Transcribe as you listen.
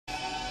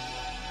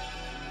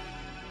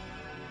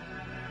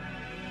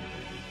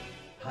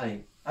Hi,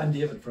 I'm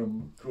David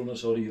from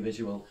Kronos Audio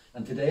Visual,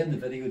 and today in the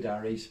video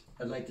diaries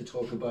I'd like to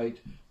talk about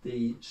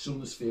the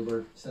Sonus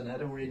Faber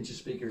Sonetto range of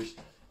speakers.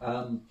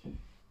 Sonus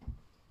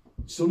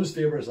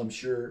Faber, as I'm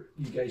sure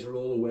you guys are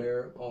all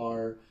aware,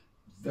 are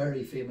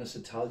very famous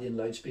Italian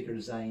loudspeaker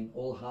design,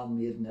 all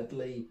handmade in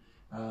Italy,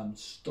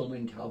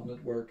 stunning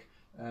cabinet work.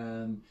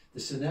 The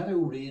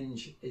Sonetto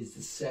range is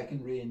the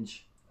second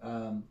range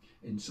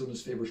in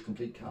Sonus Faber's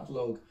complete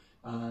catalogue,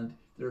 and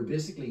there are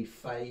basically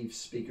 5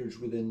 speakers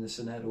within the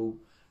Sonetto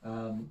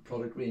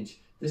product range.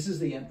 This is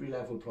the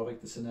entry-level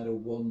product, the Sonetto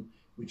 1,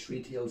 which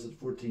retails at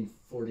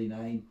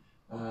 $14.49,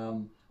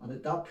 and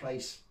at that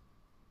price,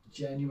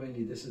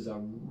 genuinely, this is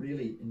a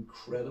really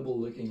incredible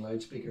looking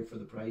loudspeaker for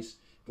the price,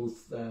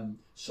 both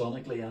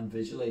sonically and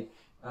visually.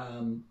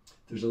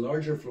 There's a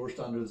larger floor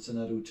stand of the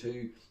Sonetto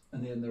 2,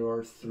 and then there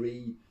are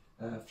 3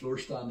 floor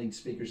standing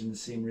speakers in the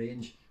same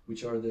range,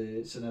 which are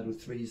the Sonetto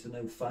 3s, the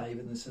now 5,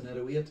 and the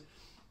Sonetto 8.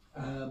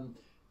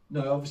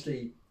 Now,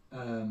 obviously,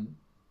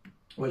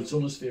 well,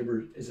 Sonus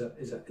Faber is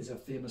a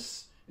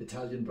famous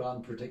Italian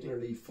brand,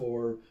 particularly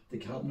for the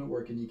cabinet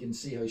work, and you can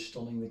see how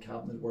stunning the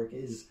cabinet work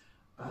is.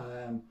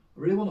 I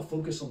really want to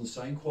focus on the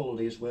sound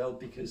quality as well,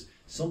 because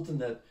something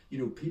that, you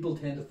know, people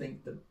tend to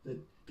think that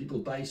people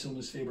buy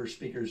Sonus Faber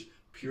speakers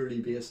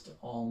purely based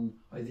on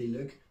how they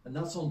look, and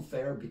that's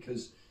unfair,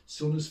 because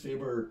Sonus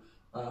Faber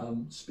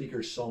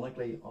speakers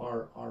sonically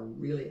are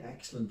really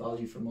excellent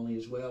value for money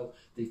as well.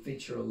 They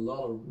feature a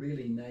lot of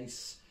really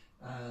nice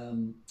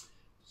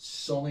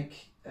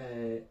sonic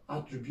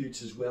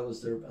attributes as well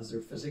as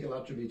their physical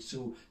attributes.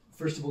 So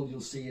first of all,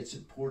 you'll see it's a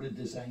ported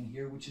design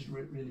here, which is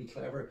really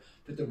clever.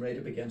 Put them right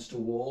up against a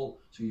wall,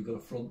 so you've got a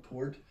front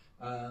port.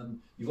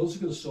 You've also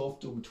got a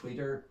soft dome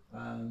tweeter,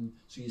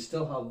 so you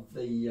still have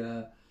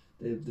the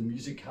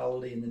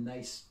musicality and the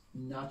nice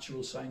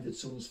natural sound that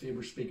Sonus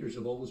Faber speakers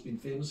have always been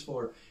famous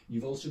for.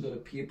 You've also got a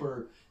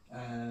paper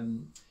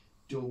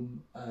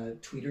dome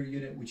tweeter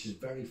unit, which is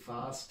very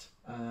fast.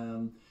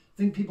 I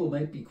think people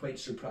might be quite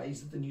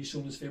surprised at the new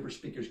Sonus Faber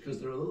speakers, because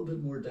they're a little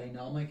bit more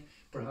dynamic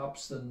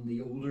perhaps than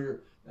the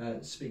older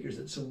speakers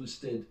that Sonus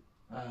did.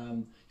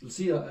 You'll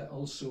see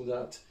also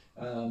that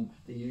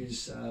they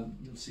use,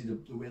 you'll see the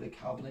way the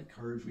cabinet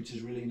curves, which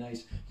is really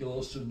nice. You'll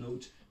also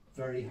note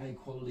very high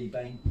quality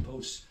bind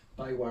posts,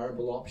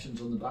 bi-wireable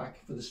options on the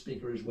back for the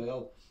speaker as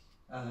well.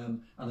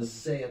 And as I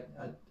say,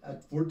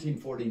 at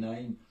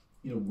 $14.49,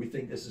 you know, we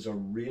think this is a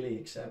really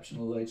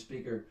exceptional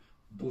loudspeaker,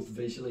 both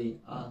visually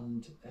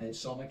and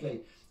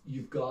sonically.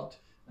 You've got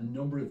a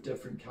number of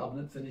different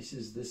cabinet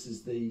finishes. This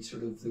is the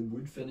sort of the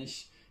wood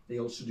finish. They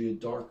also do a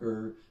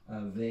darker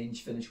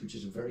venge finish, which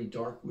is a very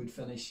dark wood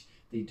finish.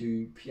 They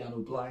do piano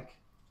black,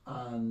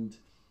 and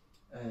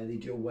they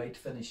do a white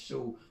finish.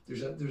 So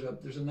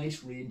there's a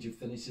nice range of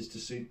finishes to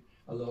suit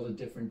a lot of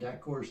different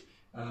decors.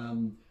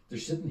 They're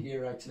sitting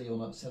here actually on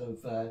a set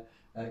of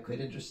quite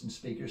interesting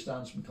speaker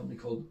stands from a company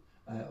called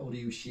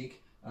Audio Chic.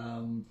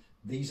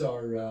 These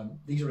are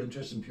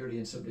interesting purely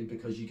and simply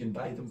because you can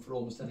buy them for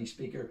almost any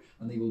speaker,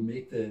 and they will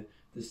make the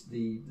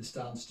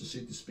stands to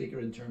suit the speaker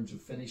in terms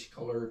of finish,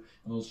 color,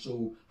 and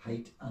also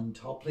height and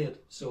top plate.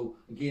 So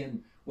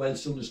again, while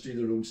Sonus do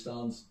their own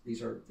stands,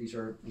 these are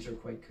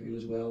quite cool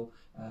as well,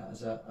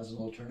 as an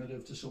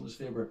alternative to Sonus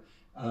Faber.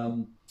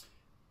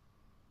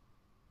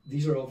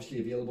 These are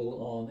obviously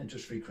available on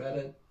interest-free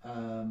credit,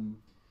 and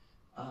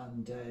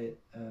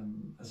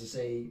as I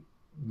say,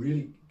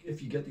 really,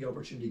 if you get the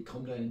opportunity,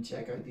 come down and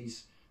check out the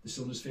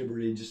Sonus Faber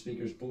range of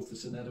speakers, both the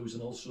Sonettos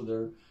and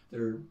also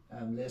their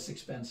less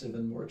expensive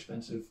and more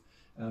expensive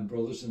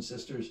brothers and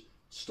sisters.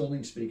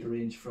 Stunning speaker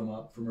range from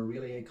a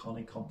really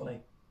iconic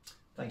company.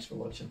 Thanks for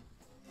watching.